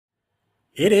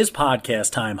It is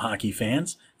podcast time, hockey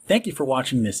fans. Thank you for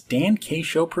watching this Dan K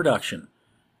Show production,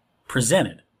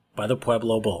 presented by the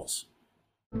Pueblo Bulls.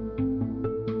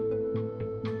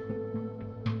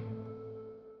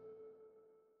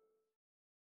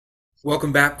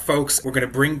 Welcome back, folks. We're going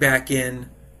to bring back in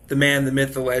the man, the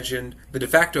myth, the legend, the de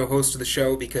facto host of the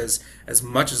show, because as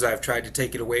much as I've tried to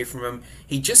take it away from him,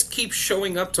 he just keeps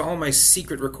showing up to all my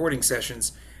secret recording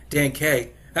sessions. Dan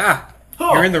K.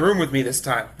 You're in the room with me this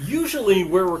time. Usually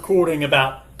we're recording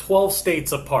about 12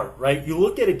 states apart, right? You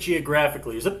look at it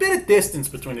geographically. There's a bit of distance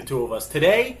between the two of us.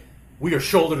 Today, we are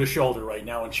shoulder to shoulder right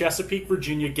now in Chesapeake,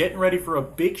 Virginia, getting ready for a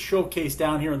big showcase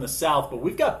down here in the South. But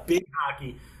we've got big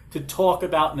hockey to talk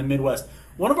about in the Midwest.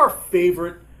 One of our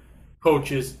favorite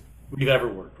coaches we've ever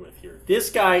worked with here.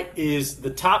 This guy is the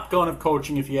top gun of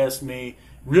coaching, if you ask me.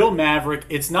 Real maverick.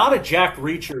 It's not a Jack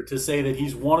Reacher to say that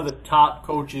he's one of the top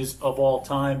coaches of all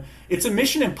time. It's a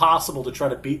mission impossible to try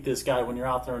to beat this guy when you're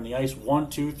out there on the ice 1,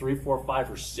 2, 3, 4,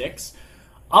 5, or 6.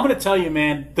 I'm going to tell you,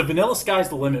 man, the vanilla sky's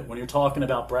the limit when you're talking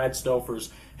about Brad Stouffer's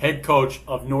head coach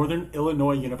of Northern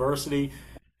Illinois University.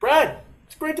 Brad,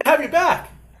 it's great to have you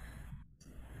back.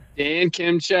 Dan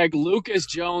Kimchek, Lucas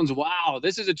Jones. Wow,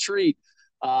 this is a treat.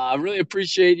 I really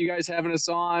appreciate you guys having us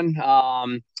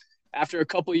on. After a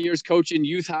couple of years coaching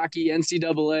youth hockey,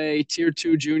 NCAA, Tier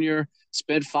 2 junior,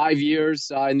 spent 5 years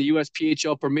in the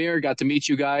USPHL Premier, got to meet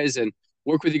you guys and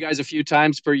work with you guys a few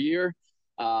times per year.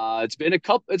 It's been a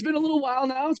little while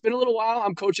now.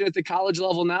 I'm coaching at the college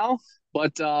level now,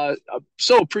 but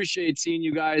so appreciate seeing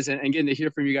you guys and getting to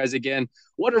hear from you guys again.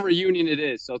 What a reunion it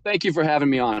is. So thank you for having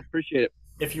me on. Appreciate it.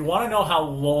 If you want to know how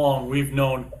long we've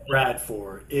known Brad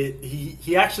for,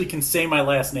 he actually can say my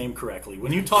last name correctly.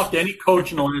 When you talk to any coach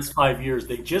in the last 5 years,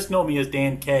 they just know me as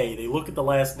Dan K. They look at the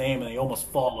last name and they almost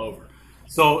fall over.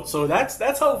 So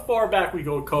that's how far back we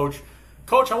go, Coach.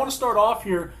 Coach, I want to start off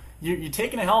here. You're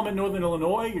taking a helm in Northern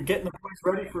Illinois. You're getting the boys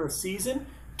ready for a season.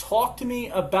 Talk to me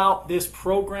about this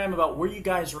program, about where you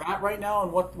guys are at right now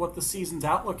and what the season's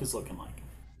outlook is looking like.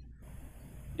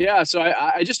 Yeah, so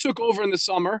I just took over in the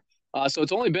summer. So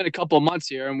it's only been a couple of months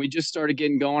here, and we just started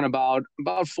getting going about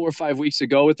 4 or 5 weeks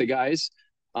ago with the guys.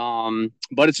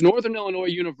 But it's Northern Illinois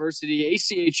University,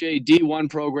 ACHA D1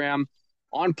 program,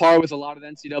 on par with a lot of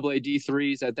NCAA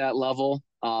D3s at that level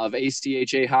of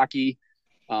ACHA hockey.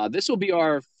 This will be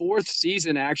our 4th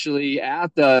season, actually,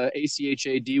 at the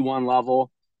ACHA D1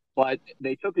 level, but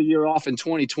they took a year off in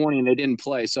 2020 and they didn't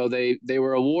play. So they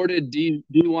were awarded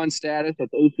D1 status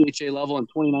at the ACHA level in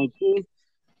 2019.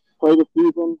 Played a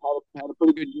season, had a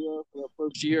pretty good year for their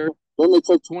first year. Then they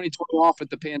took 2020 off with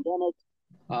the pandemic.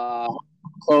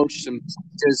 Coached some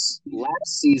his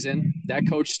last season. That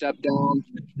coach stepped down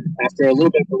after a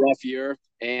little bit of a rough year,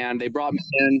 and they brought me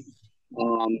in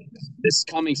this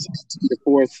coming season, the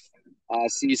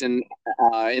 4th season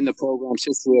in the program's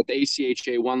history at the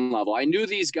ACHA 1 level. I knew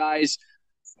these guys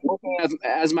working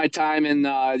as my time in the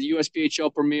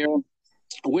USPHL Premier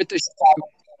with the Chicago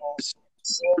Bears.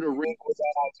 Shared a rink with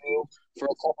NIU for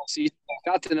a couple seasons.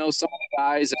 I got to know some of the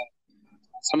guys and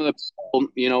some of the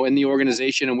people, in the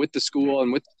organization and with the school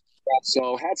and with the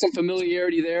so had some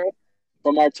familiarity there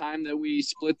from our time that we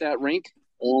split that rink.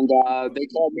 And they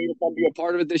called me to come be a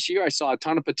part of it this year. I saw a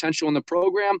ton of potential in the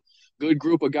program, good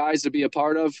group of guys to be a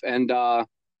part of, and I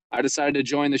decided to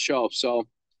join the show. So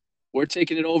we're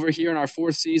taking it over here in our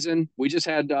 4th season. We just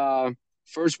had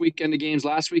first weekend of games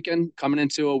last weekend, coming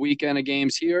into a weekend of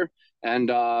games here.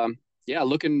 And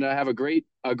looking to have a great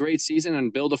season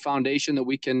and build a foundation that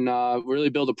we can really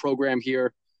build a program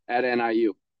here at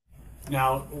NIU.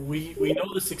 Now, we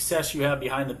know the success you have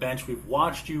behind the bench. We've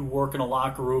watched you work in a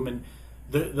locker room, and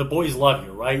the boys love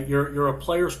you, right? You're a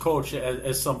player's coach,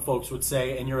 as some folks would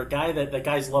say, and you're a guy that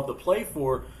guys love to play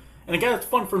for, and a guy that's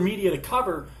fun for media to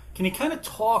cover. Can you kind of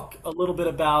talk a little bit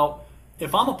about,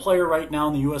 if I'm a player right now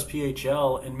in the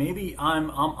USPHL and maybe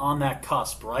I'm on that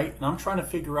cusp, right, and I'm trying to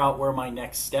figure out where my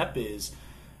next step is,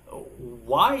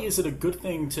 why is it a good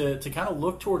thing to kind of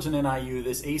look towards an NIU,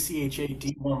 this ACHA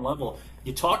D1 level?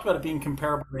 You talked about it being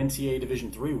comparable to NCAA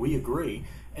Division III. We agree.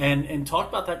 And talk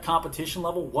about that competition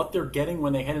level, what they're getting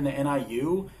when they head into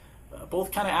NIU,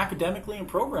 both kind of academically and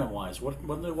program-wise. What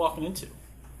are they walking into?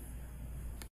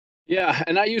 Yeah,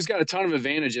 NIU's got a ton of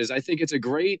advantages. I think it's a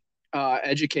great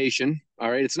education. All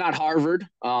right. It's not Harvard,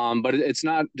 but it's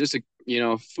not just a,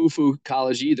 foo-foo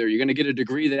college either. You're going to get a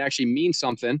degree that actually means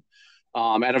something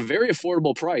at a very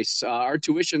affordable price. Our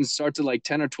tuition starts at like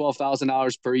 $10,000 or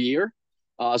 $12,000 per year.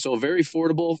 So very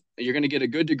affordable. You're going to get a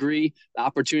good degree, the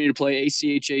opportunity to play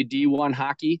ACHA D1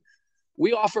 hockey.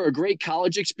 We offer a great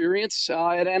college experience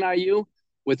at NIU.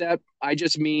 With that, I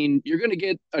just mean you're going to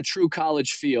get a true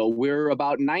college feel. We're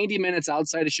about 90 minutes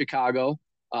outside of Chicago,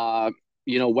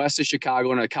 west of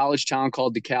Chicago, in a college town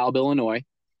called DeKalb, Illinois.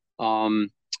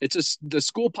 The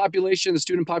school population, the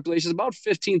student population is about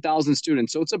 15,000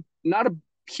 students. So it's not a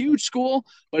huge school,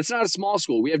 but it's not a small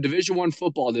school. We have Division I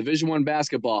football, Division I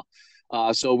basketball.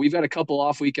 So we've got a couple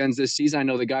off weekends this season. I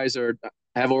know the guys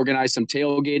have organized some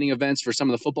tailgating events for some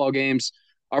of the football games.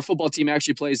 Our football team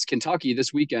actually plays Kentucky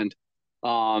this weekend,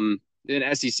 in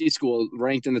SEC school,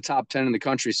 ranked in the top 10 in the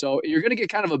country. So you're going to get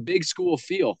kind of a big school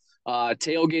feel.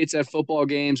 Tailgates at football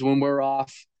games when we're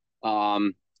off.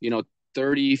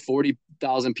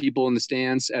 40,000 people in the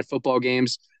stands at football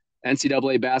games.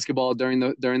 NCAA basketball during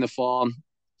the fall.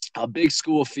 A big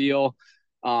school feel.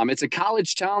 It's a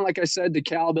college town, like I said,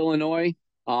 DeKalb, Illinois.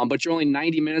 But you're only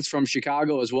 90 minutes from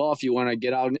Chicago as well if you want to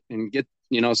get out and get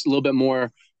a little bit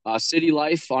more city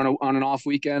life on an off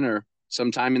weekend or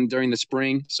sometime during the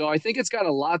spring. So I think it's got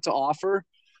a lot to offer,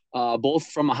 both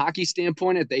from a hockey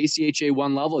standpoint at the ACHA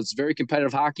D1 level. It's very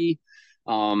competitive hockey,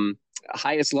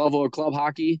 highest level of club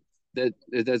hockey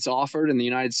that's offered in the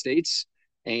United States.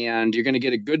 And you're going to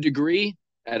get a good degree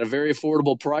at a very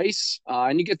affordable price,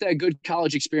 and you get that good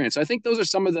college experience. I think those are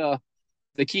some of the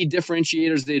key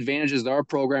differentiators, the advantages that our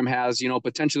program has,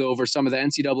 potentially over some of the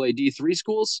NCAA D3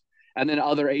 schools and then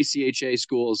other ACHA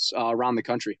schools around the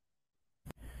country.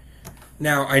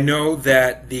 Now, I know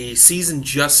that the season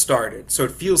just started, so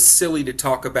it feels silly to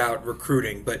talk about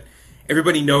recruiting, but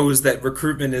everybody knows that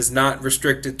recruitment is not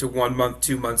restricted to 1 month,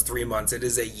 2 months, 3 months. It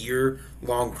is a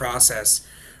year-long process.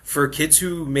 For kids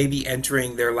who may be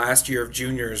entering their last year of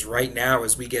juniors right now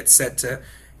as we get set to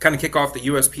kind of kick off the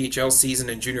USPHL season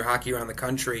and junior hockey around the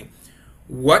country,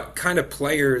 what kind of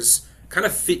players kind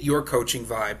of fit your coaching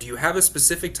vibe? Do you have a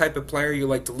specific type of player you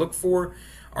like to look for?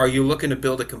 Are you looking to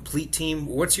build a complete team?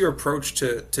 What's your approach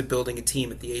to building a team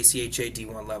at the ACHA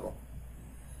D1 level?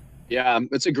 Yeah,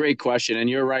 it's a great question, and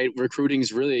you're right. Recruiting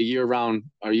is really a year-round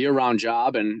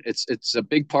job, and it's a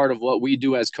big part of what we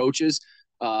do as coaches.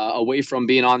 Away from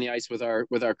being on the ice with our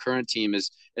current team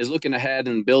is looking ahead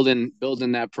and building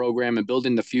that program and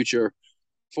building the future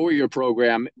for your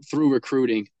program through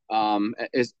recruiting,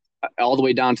 is all the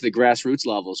way down to the grassroots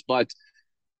levels. But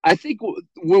I think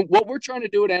what we're trying to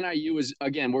do at NIU is,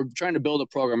 again, we're trying to build a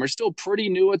program. We're still pretty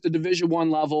new at the Division I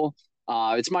level.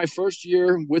 It's my first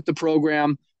year with the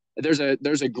program. There's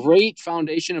a great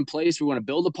foundation in place. We want to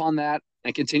build upon that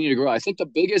and continue to grow. I think the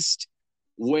biggest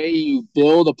way you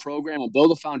build a program and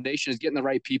build a foundation is getting the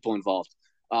right people involved,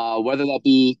 whether that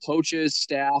be coaches,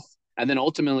 staff, and then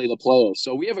ultimately the players.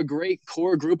 So we have a great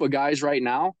core group of guys right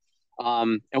now,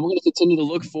 and we're going to continue to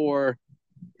look for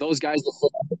those guys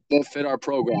that fit our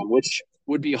program, which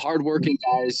would be hardworking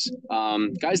guys,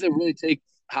 guys that really take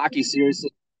hockey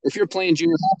seriously. If you're playing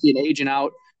junior hockey and aging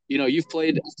out, you've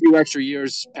played a few extra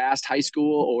years past high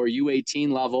school or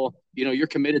U18 level, you're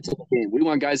committed to the game. We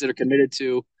want guys that are committed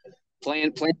to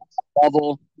playing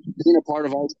level, being a part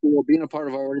of our school, being a part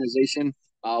of our organization,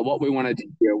 what we want to do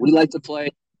here. We like to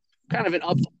play kind of an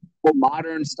up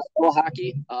modern style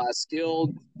hockey,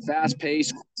 skilled,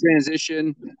 fast-paced,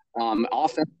 transition,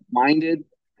 offensive-minded,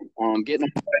 getting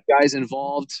guys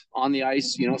involved on the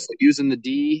ice, so using the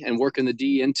D and working the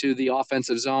D into the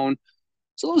offensive zone.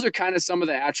 So those are kind of some of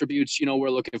the attributes, we're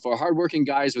looking for. Hardworking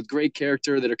guys with great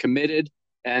character that are committed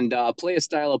and play a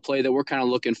style of play that we're kind of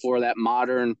looking for, that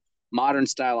modern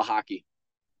style of hockey.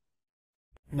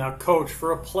 Now, Coach,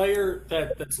 for a player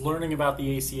that's learning about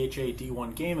the ACHA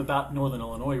D1 game, about Northern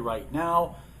Illinois right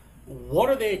now, what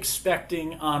are they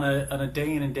expecting on a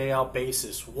day in and day out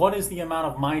basis? What is the amount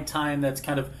of my time that's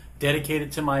kind of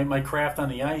dedicated to my craft on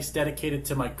the ice, dedicated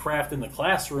to my craft in the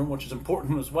classroom, which is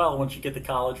important as well once you get to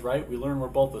college, right? We learn we're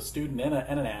both a student and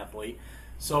an athlete.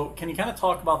 So can you kind of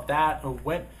talk about that? Or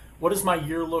what does my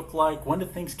year look like? When do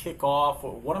things kick off?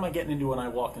 Or what am I getting into when I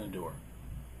walk in the door?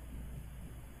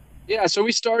 Yeah, so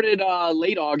we started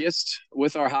late August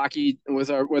with our hockey, with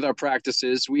our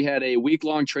practices. We had a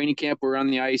week-long training camp. We were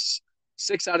on the ice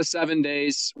 6 out of 7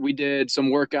 days. We did some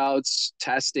workouts,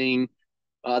 testing.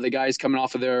 The guys coming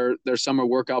off of their summer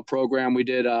workout program. We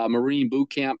did a Marine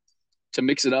boot camp to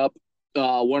mix it up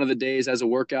one of the days as a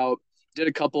workout. Did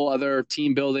a couple other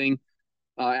team building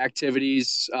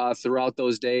activities throughout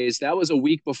those days. That was a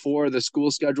week before the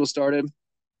school schedule started.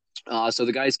 So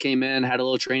the guys came in, had a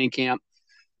little training camp.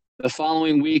 The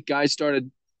following week, guys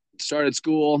started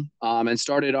school and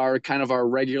started our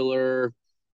regular,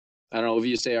 I don't know if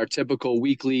you say our typical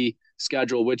weekly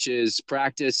schedule, which is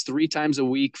practice 3 times a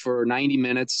week for 90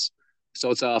 minutes. So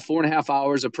it's 4.5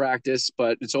 hours of practice,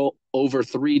 but it's all over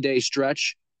 3-day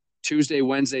stretch, Tuesday,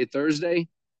 Wednesday, Thursday.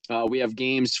 We have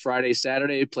games Friday,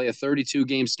 Saturday, play a 32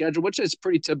 game schedule, which is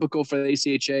pretty typical for the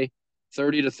ACHA,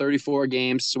 30 to 34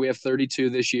 games. So we have 32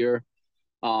 this year.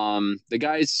 The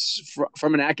guys,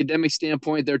 from an academic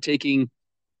standpoint, they're taking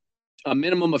a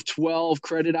minimum of 12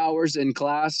 credit hours in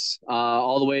class,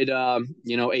 all the way to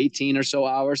 18 or so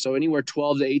hours. So anywhere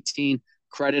 12 to 18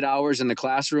 credit hours in the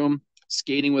classroom.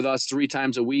 Skating with us 3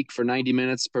 times a week for 90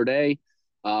 minutes per day.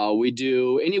 We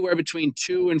do anywhere between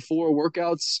 2 and 4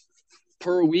 workouts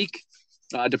per week,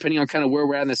 depending on kind of where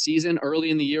we're at in the season.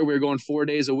 Early in the year, we were going 4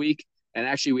 days a week, and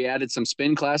actually we added some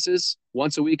spin classes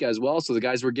once a week as well. So the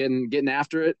guys were getting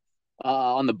after it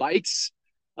on the bikes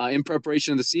in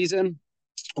preparation of the season.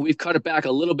 We've cut it back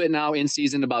a little bit now in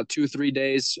season, about 2-3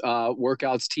 days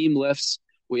workouts, team lifts.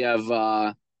 We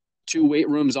have 2 weight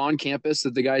rooms on campus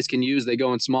that the guys can use. They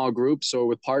go in small groups or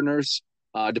with partners,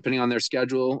 depending on their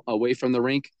schedule, away from the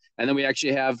rink. And then we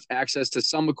actually have access to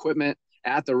some equipment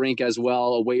at the rink as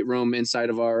well, a weight room inside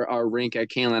of our rink at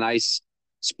Canlan Ice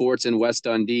Sports in West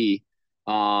Dundee,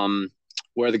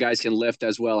 where the guys can lift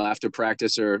as well after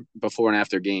practice or before and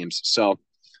after games. So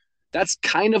that's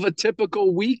kind of a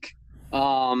typical week.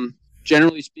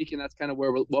 Generally speaking, that's kind of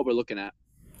what we're looking at.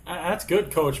 That's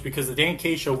good, Coach, because the Dan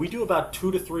K Show, we do about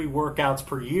 2 to 3 workouts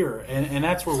per year, and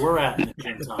that's where we're at in the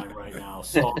gym time right now.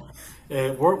 So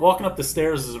we're walking up the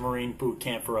stairs is a Marine boot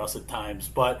camp for us at times.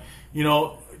 But,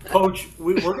 Coach,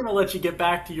 we're going to let you get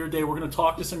back to your day. We're going to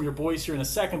talk to some of your boys here in a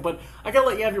second, but I got to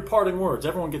let you have your parting words.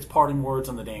 Everyone gets parting words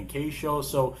on the Dan K Show.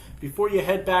 So before you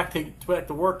head back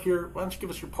to work here, why don't you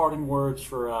give us your parting words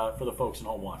for the folks at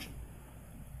home watching?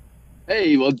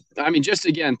 Hey, well, I mean, just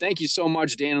again, thank you so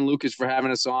much, Dan and Lucas, for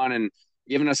having us on and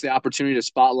giving us the opportunity to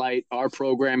spotlight our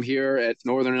program here at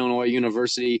Northern Illinois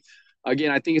University.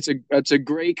 Again, I think it's a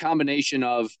great combination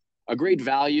of a great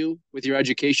value with your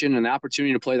education and the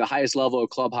opportunity to play the highest level of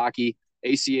club hockey,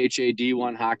 ACHA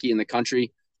D1 hockey in the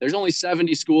country. There's only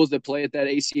 70 schools that play at that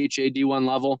ACHA D1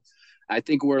 level. I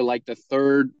think we're like the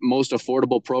 3rd most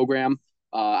affordable program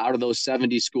out of those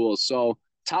 70 schools. So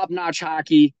top-notch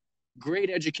hockey, great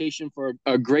education for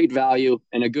a great value,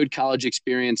 and a good college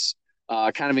experience,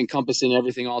 kind of encompassing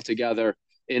everything all together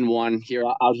in one here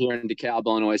out here in DeKalb,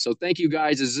 Illinois. So thank you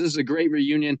guys. This is a great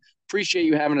reunion. Appreciate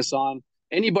you having us on.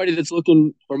 Anybody that's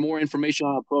looking for more information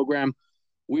on our program,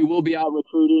 we will be out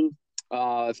recruiting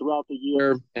throughout the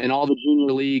year in all the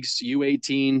junior leagues,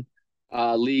 U18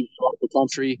 leagues throughout the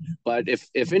country. But if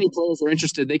any players are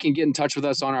interested, they can get in touch with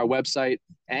us on our website,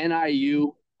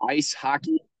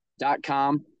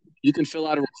 niuicehockey.com. You can fill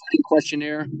out a recruiting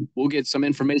questionnaire. We'll get some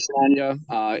information on you,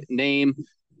 name,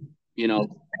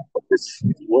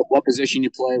 what position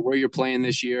you play, where you're playing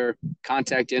this year,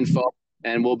 contact info,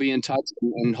 and we'll be in touch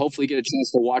and hopefully get a chance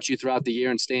to watch you throughout the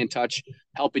year and stay in touch,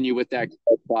 helping you with that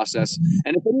process.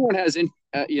 And if anyone has, any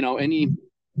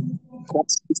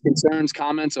questions, concerns,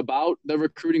 comments about the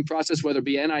recruiting process, whether it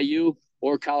be NIU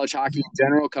or college hockey in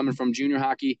general, coming from junior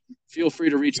hockey, feel free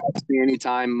to reach out to me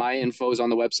anytime. My info is on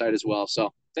the website as well.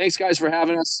 So thanks, guys, for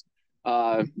having us.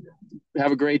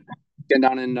 Have a great weekend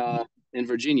down in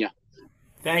Virginia.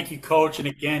 Thank you, Coach. And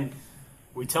again,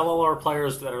 we tell all our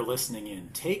players that are listening in,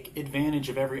 take advantage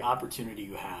of every opportunity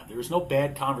you have. There is no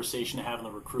bad conversation to have in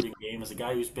the recruiting game. As a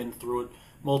guy who's been through it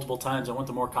multiple times, I went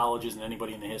to more colleges than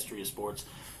anybody in the history of sports.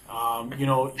 You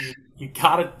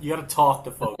gotta talk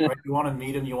to folks, right? You want to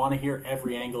meet them, you want to hear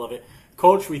every angle of it.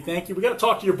 Coach, we thank you. We got to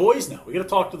talk to your boys now. We got to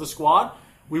talk to the squad.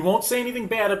 We won't say anything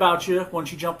bad about you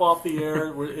once you jump off the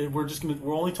air.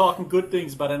 We're only talking good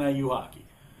things about NIU hockey.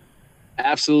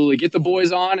 Absolutely, get the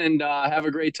boys on and have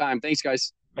a great time. Thanks,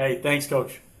 guys. Hey, thanks,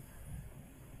 Coach.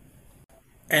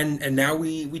 And now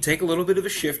we take a little bit of a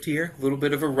shift here, a little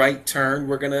bit of a right turn.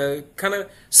 We're going to kind of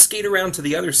skate around to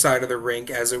the other side of the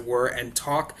rink, as it were, and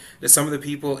talk to some of the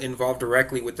people involved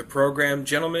directly with the program.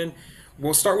 Gentlemen,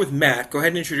 we'll start with Matt. Go ahead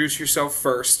and introduce yourself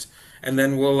first, and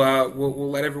then we'll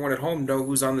let everyone at home know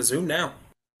who's on the Zoom now.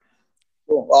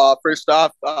 Cool. First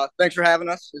off, thanks for having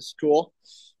us. It's cool.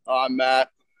 I'm Matt.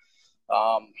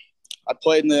 I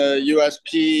played in the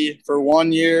USP for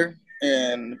 1 year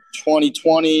in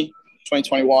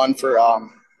 2021 for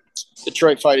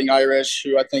Detroit Fighting Irish,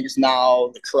 who I think is now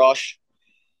the Crush.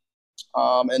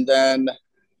 And then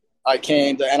I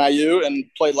came to NIU and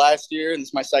played last year, and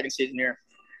it's my second season here.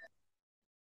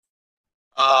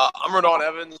 I'm Rodon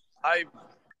Evans. I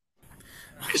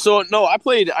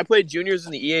played juniors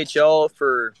in the EHL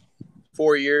for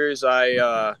 4 years.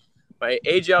 My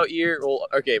age out year,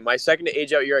 my second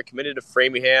age out year, I committed to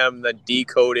Framingham, then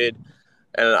decoded,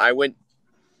 and I went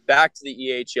back to the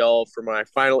EHL for my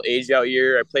final age out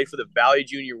year. I played for the Valley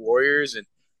Junior Warriors, and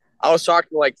I was talking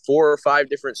to like 4 or 5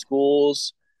 different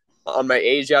schools, on my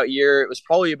age out year, it was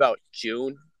probably about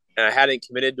June, and I hadn't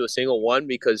committed to a single one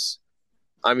because,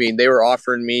 I mean, they were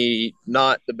offering me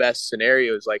not the best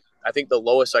scenarios. Like, I think the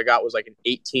lowest I got was like an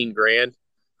 18 grand.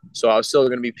 So I was still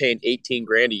going to be paying 18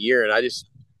 grand a year. And I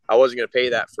wasn't going to pay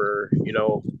that for,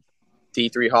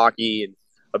 D3 hockey and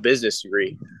a business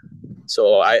degree.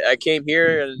 So I came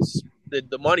here, and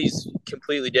the money's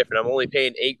completely different. I'm only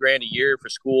paying 8 grand a year for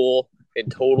school in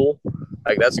total.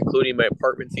 Like, that's including my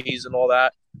apartment fees and all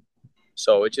that.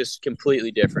 So it's just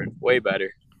completely different, way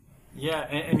better. Yeah,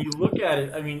 and you look at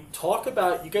it, I mean, talk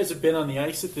about, you guys have been on the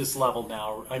ice at this level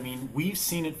now. I mean, we've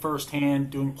seen it firsthand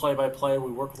doing play-by-play.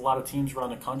 We work with a lot of teams around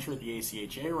the country at the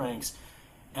ACHA ranks,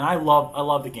 and I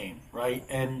love the game, right?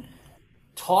 And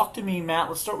talk to me, Matt,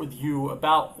 let's start with you,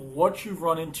 about what you've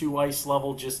run into ice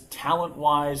level, just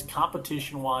talent-wise,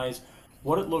 competition-wise,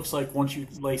 what it looks like once you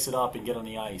lace it up and get on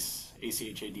the ice,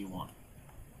 ACHA D1.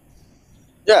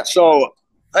 Yeah, so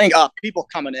I think people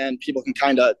coming in, people can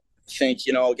kind of think,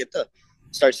 get to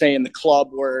start saying the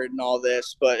club word and all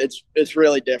this, but it's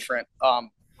really different.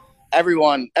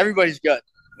 Everybody's good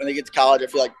when they get to college. I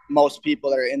feel like most people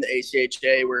that are in the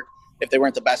ACHA were, if they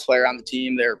weren't the best player on the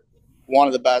team, they're one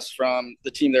of the best from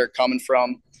the team they're coming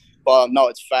from. But no,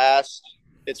 it's fast,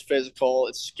 it's physical,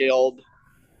 it's skilled.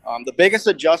 The biggest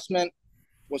adjustment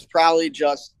was probably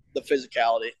just the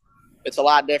physicality. It's a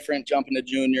lot different jumping to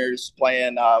juniors,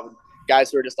 playing guys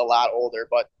who are just a lot older,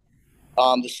 but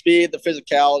the speed, the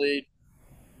physicality,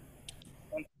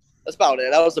 that's about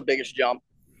it. That was the biggest jump.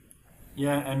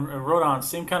 Yeah, and Rodon,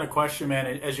 same kind of question, man.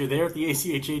 As you're there at the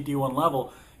ACHA D1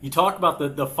 level, you talk about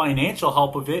the financial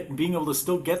help of it and being able to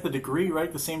still get the degree,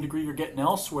 right? The same degree you're getting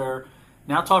elsewhere.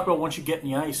 Now talk about once you get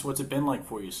in the ice, what's it been like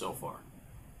for you so far?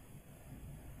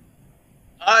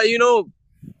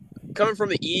 Coming from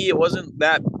the E, it wasn't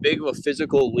that big of a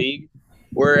physical league.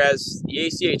 Whereas the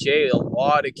ACHA, a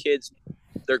lot of kids,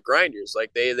 they're grinders.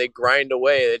 Like they grind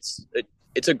away.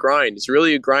 It's a grind. It's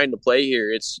really a grind to play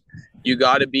here. You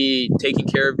got to be taking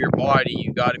care of your body.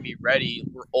 You got to be ready.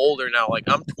 We're older now. Like,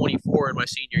 I'm 24 in my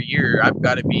senior year. I've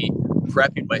got to be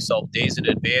prepping myself days in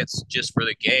advance just for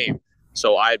the game.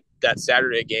 So that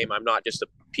Saturday game, I'm not just a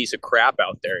piece of crap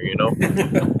out there,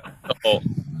 So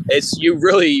you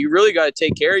really got to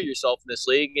take care of yourself in this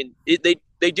league, and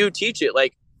they do teach it.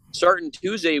 Like, starting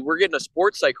Tuesday, we're getting a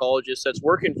sports psychologist that's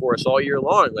working for us all year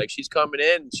long. Like, she's coming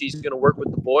in, she's going to work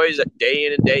with the boys day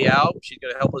in and day out. She's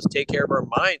going to help us take care of our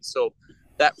minds. So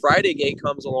that Friday game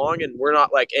comes along, and we're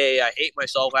not like, hey, I hate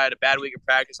myself, I had a bad week of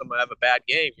practice, I'm going to have a bad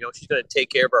game. She's going to take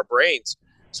care of our brains.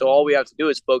 So all we have to do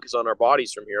is focus on our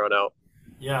bodies from here on out.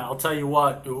 Yeah, I'll tell you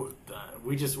what,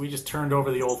 we just turned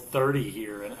over the old 30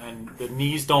 here, and the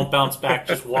knees don't bounce back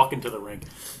just walking to the rink.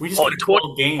 We just got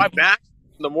 12 games. My back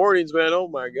in the mornings, man. Oh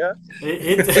my god!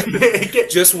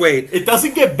 Just wait. It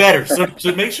doesn't get better. So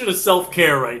make sure to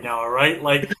self-care right now. All right,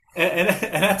 like, and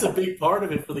that's a big part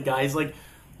of it for the guys. Like,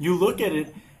 you look at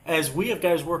it as we have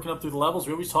guys working up through the levels.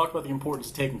 We always talk about the importance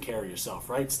of taking care of yourself,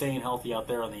 right? Staying healthy out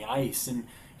there on the ice. And you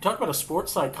talk about a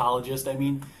sports psychologist. I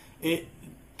mean,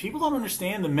 people don't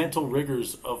understand the mental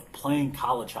rigors of playing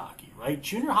college hockey, right?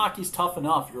 Junior hockey's tough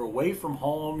enough. You're away from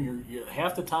home. You're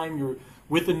half the time you're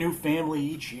with a new family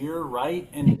each year, right?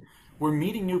 And we're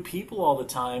meeting new people all the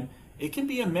time. It can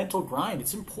be a mental grind.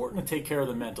 It's important to take care of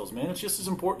the mentals, man. It's just as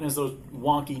important as those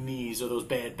wonky knees or those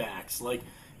bad backs. Like,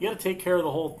 you got to take care of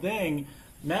the whole thing.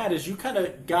 Matt, as you kind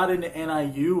of got into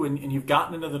NIU and you've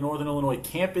gotten into the Northern Illinois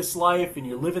campus life and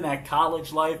you're living that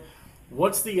college life,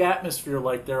 what's the atmosphere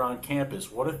like there on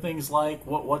campus? What are things like?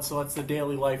 What's the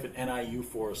daily life at NIU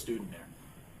for a student there?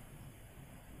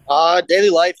 Daily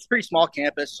life, it's a pretty small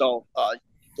campus, so a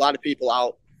lot of people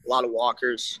out, a lot of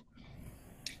walkers.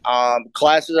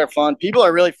 Classes are fun. People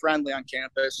are really friendly on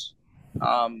campus.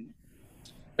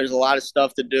 There's a lot of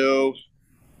stuff to do.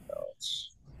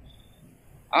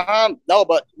 No,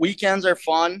 but weekends are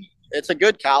fun. It's a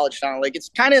good college town. Like, it's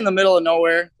kind of in the middle of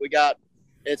nowhere.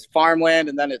 It's farmland,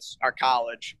 and then it's our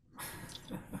college.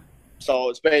 So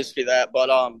it's basically that. But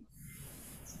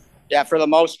yeah, for the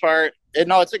most part,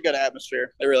 it's a good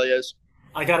atmosphere. It really is.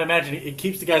 I got to imagine it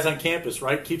keeps the guys on campus,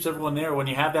 right? Keeps everyone there. When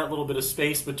you have that little bit of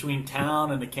space between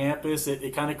town and the campus,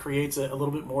 it kind of creates a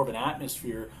little bit more of an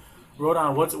atmosphere.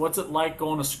 Rodon, what's it like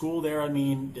going to school there? I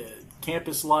mean,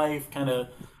 campus life, kind of,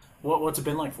 what's it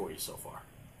been like for you so far?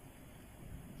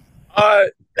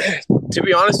 To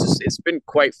be honest, it's been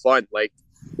quite fun. Like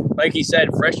he said,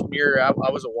 freshman year, I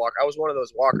was a walker. I was one of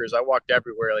those walkers. I walked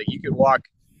everywhere. Like, you could walk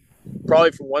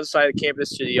probably from one side of the campus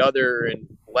to the other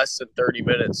in less than 30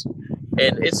 minutes.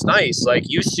 And it's nice. Like,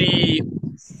 you see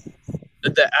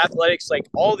the athletics, like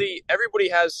everybody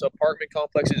has apartment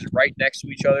complexes right next to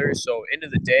each other. So end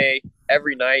of the day,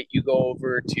 every night you go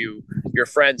over to your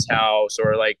friend's house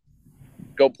or like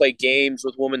go play games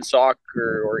with women's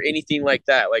soccer or anything like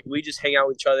that. Like we just hang out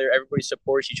with each other. Everybody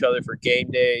supports each other for game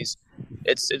days.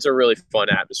 It's a really fun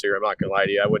atmosphere. I'm not gonna lie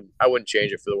to you. I wouldn't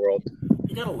change it for the world.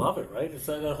 You gotta love it, right? It's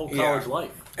that whole college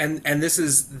life. And this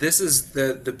is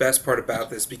the best part about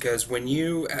this, because when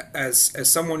you, as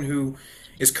someone who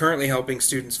is currently helping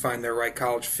students find their right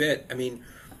college fit, I mean,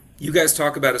 you guys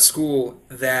talk about a school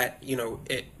that, you know,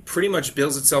 it pretty much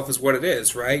bills itself as what it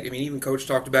is, right? I mean, even Coach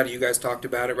talked about it, you guys talked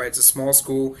about it, right? It's a small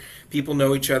school, people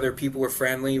know each other, people are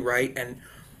friendly, right? And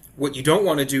what you don't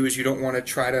want to do is you don't want to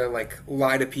try to like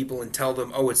lie to people and tell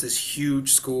them, oh, it's this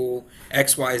huge school,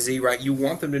 XYZ, right? You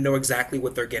want them to know exactly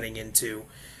what they're getting into.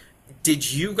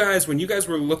 Did you guys, when you guys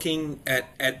were looking at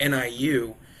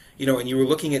NIU, you know, and you were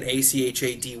looking at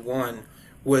ACHA D1,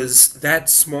 was that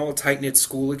small, tight-knit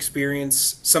school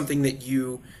experience something that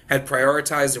you had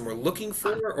prioritized and were looking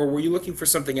for, or were you looking for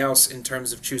something else in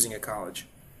terms of choosing a college?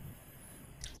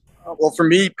 Well, for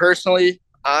me personally,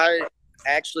 I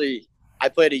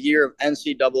played a year of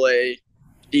NCAA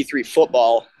D3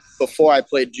 football before I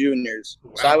played juniors.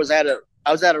 Wow. So I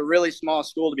was at a really small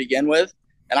school to begin with,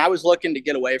 and I was looking to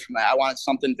get away from that. I wanted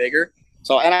something bigger.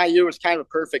 So NIU was kind of a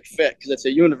perfect fit because it's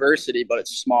a university, but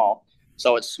it's small.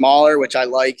 So it's smaller, which I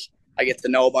like. I get to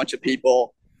know a bunch of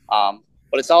people. But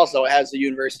it has the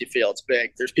university feel. It's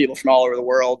big. There's people from all over the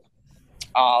world.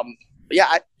 But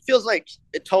yeah, it feels like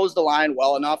it toes the line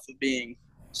well enough of being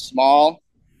small,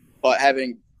 but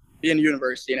being a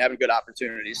university and having good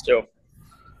opportunities too.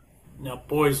 Now,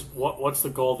 boys, what's the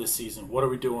goal this season? What are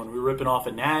we doing? We ripping off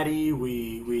a natty?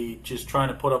 We just trying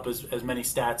to put up as many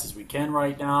stats as we can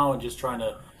right now, and just trying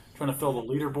to fill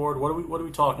the leaderboard. What are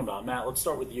we talking about, Matt? Let's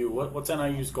start with you. What's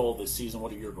NIU's goal this season?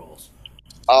 What are your goals?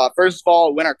 First of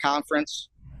all, win our conference,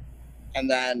 and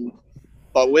then,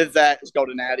 but with that is go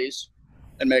to natties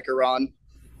and make a run.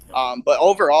 But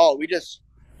overall,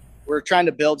 we're trying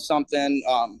to build something.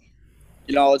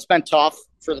 You know, it's been tough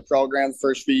for the program the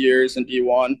first few years in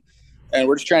D1, and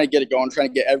we're just trying to get it going, trying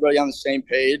to get everybody on the same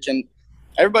page, and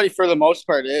everybody for the most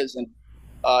part is, and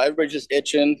everybody's just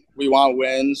itching. We want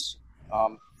wins.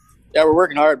 Yeah, we're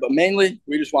working hard, but mainly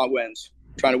we just want wins,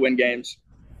 trying to win games.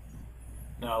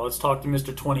 Now let's talk to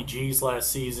Mr. 20 Gs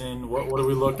last season. What are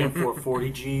we looking for?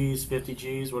 40 Gs, 50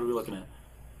 Gs? What are we looking at?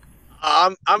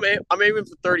 I'm aiming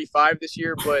for 35 this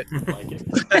year, but like it.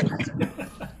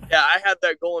 Yeah, I had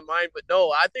that goal in mind. But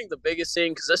no, I think the biggest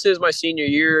thing, because this is my senior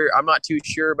year, I'm not too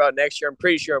sure about next year. I'm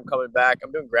pretty sure I'm coming back.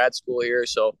 I'm doing grad school here,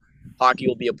 so hockey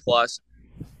will be a plus.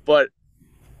 But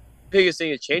biggest thing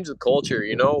is change the culture,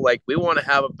 you know, like we want to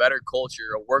have a better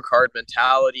culture, a work hard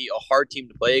mentality, a hard team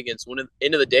to play against. When at the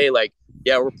end of the day, like,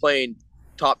 yeah, we're playing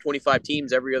top 25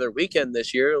 teams every other weekend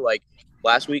this year. Like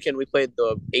last weekend we played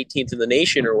the 18th in the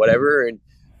nation or whatever, and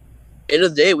end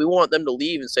of the day we want them to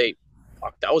leave and say,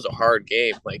 fuck, that was a hard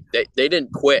game. Like they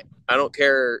didn't quit. I don't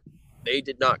care, they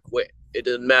did not quit. It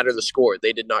doesn't matter the score.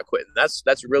 They did not quit. And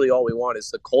that's really all we want, is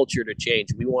the culture to change.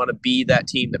 We want to be that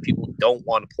team that people don't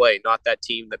want to play, not that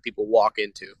team that people walk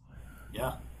into.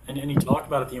 Yeah. And you talk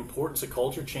about it, the importance of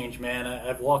culture change, man.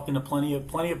 I've walked into plenty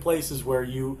of places where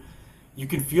you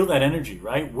can feel that energy,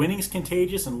 right? Winning's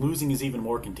contagious and losing is even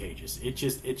more contagious. It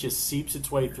just seeps its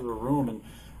way through a room, and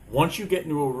once you get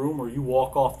into a room where you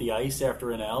walk off the ice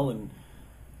after an L and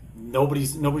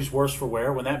nobody's worse for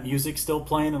wear, when that music's still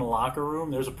playing in a locker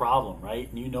room, there's a problem, right?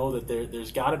 And you know that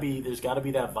there's got to be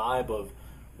that vibe of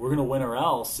we're going to win or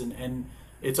else, and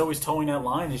it's always towing that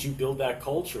line as you build that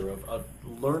culture of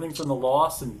learning from the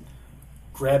loss and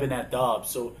grabbing that dub.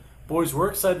 So, boys, we're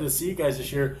excited to see you guys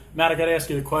this year. Matt, I got to ask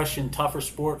you the question: tougher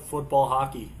sport, football,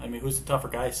 hockey? I mean, who's the tougher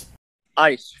guys?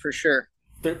 Ice, for sure.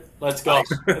 Let's go.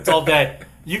 It's all day.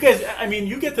 You guys, I mean,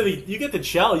 you get the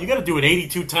shell. You got to do it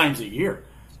 82 times a year.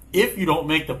 If you don't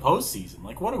make the postseason,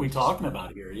 like, what are we talking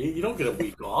about here? You don't get a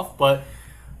week off. But,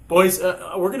 boys,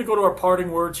 we're going to go to our parting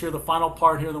words here, the final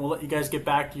part here, and then we'll let you guys get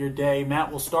back to your day. Matt,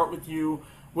 we'll start with you.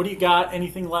 What do you got?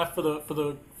 Anything left for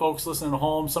the folks listening at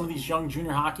home? Some of these young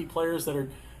junior hockey players that are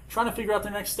trying to figure out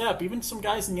their next step. Even some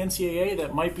guys in the NCAA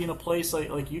that might be in a place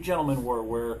like you gentlemen were,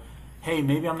 where, hey,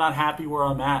 maybe I'm not happy where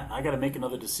I'm at. I got to make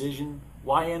another decision.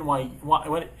 Why NIU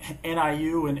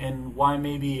and why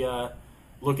maybe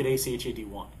look at ACHA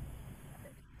D1?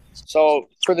 So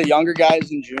for the younger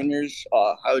guys and juniors,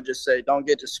 I would just say don't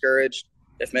get discouraged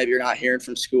if maybe you're not hearing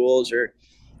from schools or,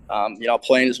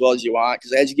 playing as well as you want.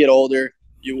 Because as you get older,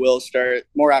 you will start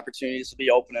more opportunities to be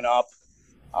opening up.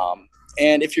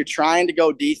 And if you're trying to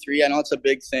go D3, I know it's a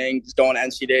big thing, just going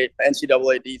NCAA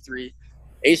D3.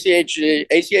 ACHA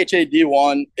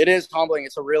D1, it is humbling.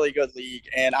 It's a really good league.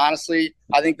 And honestly,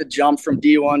 I think the jump from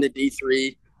D1 to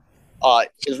D3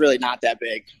 is really not that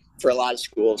big for a lot of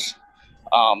schools.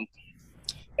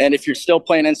 And if you're still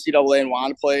playing NCAA and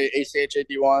want to play ACHA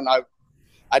D1,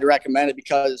 I'd recommend it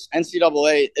because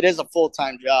NCAA, it is a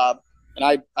full-time job.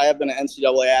 And I have been an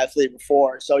NCAA athlete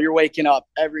before. So you're waking up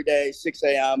every day, 6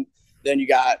 a.m. Then you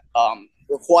got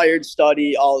required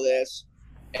study, all this.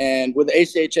 And with the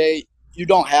ACHA, you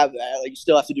don't have that. Like, you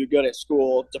still have to do good at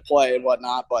school to play and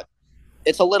whatnot, but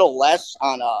it's a little less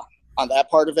on that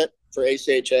part of it for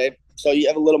ACHA. So you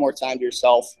have a little more time to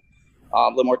yourself, a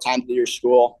little more time to do your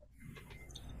school.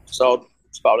 So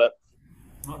that's about it.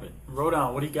 Love it.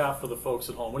 Rodon, what do you got for the folks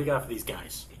at home? What do you got for these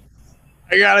guys?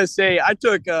 I gotta say, I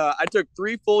took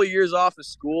 3 full years off of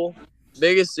school.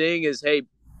 Biggest thing is, hey,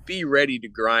 be ready to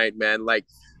grind, man. Like,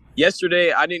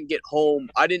 yesterday, I didn't get home.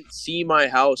 I didn't see my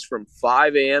house from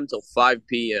 5 a.m. till 5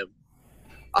 p.m.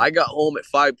 I got home at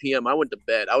 5 p.m. I went to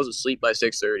bed. I was asleep by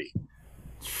 6:30.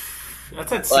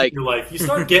 That's that senior life. You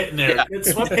start getting there. Yeah.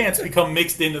 Sweatpants become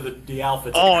mixed into the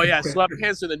outfits. Oh, yeah,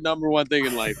 sweatpants are the number one thing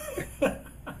in life.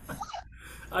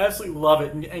 I absolutely love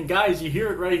it. And guys, you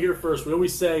hear it right here first. We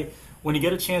always say, when you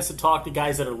get a chance to talk to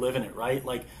guys that are living it, right?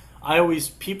 Like,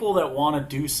 people that want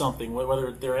to do something,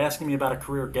 whether they're asking me about a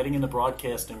career, getting into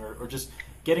broadcasting, or just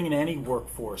getting into any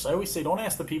workforce, I always say, don't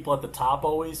ask the people at the top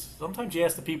always. Sometimes you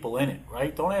ask the people in it,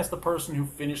 right? Don't ask the person who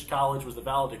finished college, was the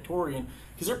valedictorian,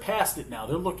 because they're past it now.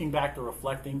 They're looking back, they're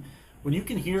reflecting. When you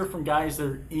can hear from guys that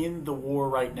are in the war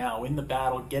right now, in the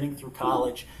battle, getting through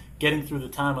college, getting through the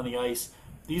time on the ice,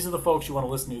 these are the folks you want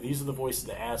to listen to. These are the voices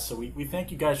to ask. So we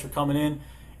thank you guys for coming in.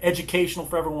 Educational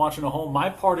for everyone watching at home. My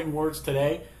parting words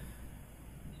today,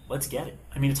 let's get it.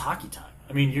 I mean, it's hockey time.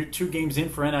 I mean, you're 2 games in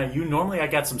for NIU. Normally I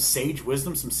got some sage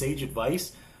wisdom, some sage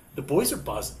advice. The boys are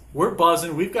buzzing. We're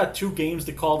buzzing. We've got 2 games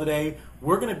to call today.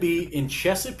 We're going to be in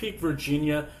Chesapeake,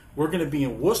 Virginia. We're going to be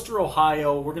in Worcester,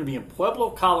 Ohio. We're going to be in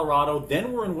Pueblo, Colorado.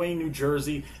 Then we're in Wayne, New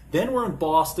Jersey. Then we're in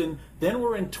Boston. Then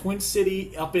we're in Twin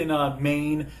City up in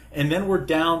Maine. And then we're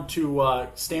down to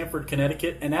Stamford,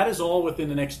 Connecticut. And that is all within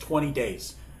the next 20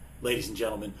 days, ladies and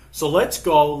gentlemen. So let's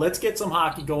go. Let's get some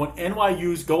hockey going.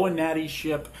 NYU's going Natty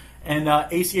ship. And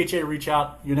ACHA, reach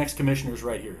out. Your next commissioner's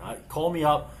right here. Call me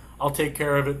up. I'll take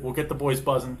care of it. We'll get the boys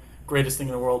buzzing. Greatest thing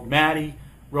in the world. Maddie,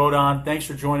 Rodon, thanks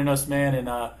for joining us, man.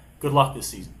 And good luck this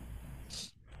season.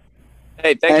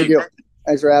 Hey, thank you.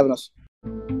 Thanks for having us.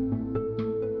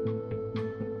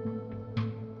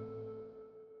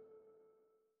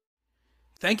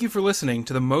 Thank you for listening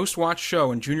to the most watched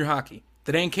show in junior hockey,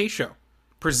 The Dan K Show,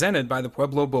 presented by the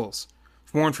Pueblo Bulls.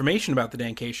 For more information about The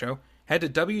Dan K Show, head to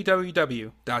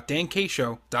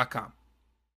www.dankshow.com.